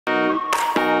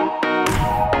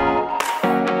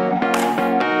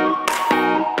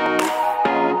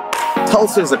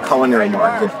Tulsa is a culinary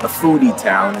market, a foodie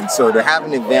town, and so to have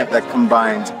an event that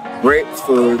combines great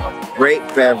food, great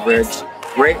beverage,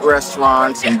 great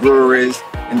restaurants and breweries,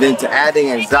 and then to adding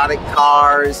exotic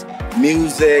cars,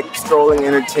 music, strolling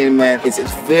entertainment, it's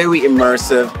very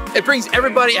immersive. It brings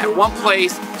everybody at one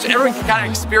place so everyone can kind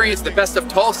of experience the best of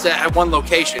Tulsa at one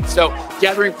location. So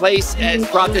Gathering Place has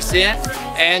brought this in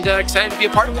and excited to be a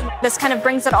part of it. This kind of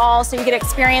brings it all, so you get to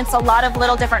experience a lot of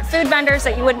little different food vendors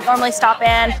that you wouldn't normally stop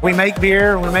in. We make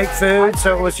beer, we make food,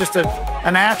 so it was just a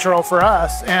natural for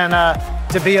us. And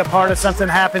to be a part of something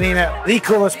happening at the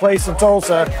coolest place in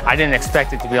Tulsa. I didn't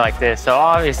expect it to be like this, so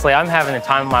obviously I'm having the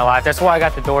time of my life. That's why I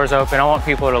got the doors open. I want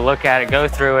people to look at it, go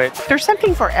through it. There's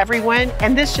something for everyone,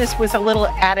 and this just was a little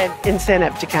added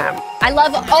incentive to come. I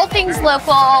love all things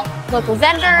local, local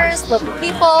vendors, local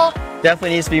people. Definitely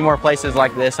needs to be more places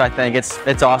like this, I think.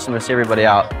 It's awesome to see everybody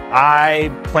out.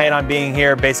 I plan on being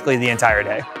here basically the entire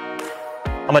day.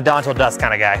 I'm a dawn till dusk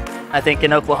kind of guy. I think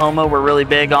in Oklahoma, we're really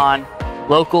big on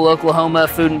local Oklahoma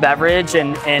food and beverage,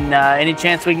 and any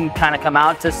chance we can kind of come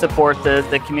out to support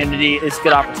the community is a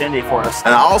good opportunity for us.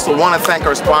 And I also want to thank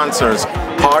our sponsors,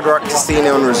 Hard Rock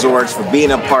Casino and Resorts, for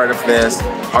being a part of this,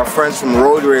 our friends from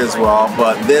Rotary as well,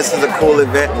 but this is a cool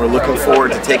event and we're looking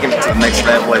forward to taking it to the next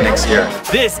level next year.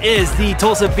 This is the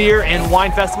Tulsa Beer and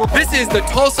Wine Festival. This is the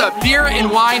Tulsa Beer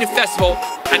and Wine Festival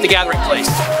at the Gathering Place.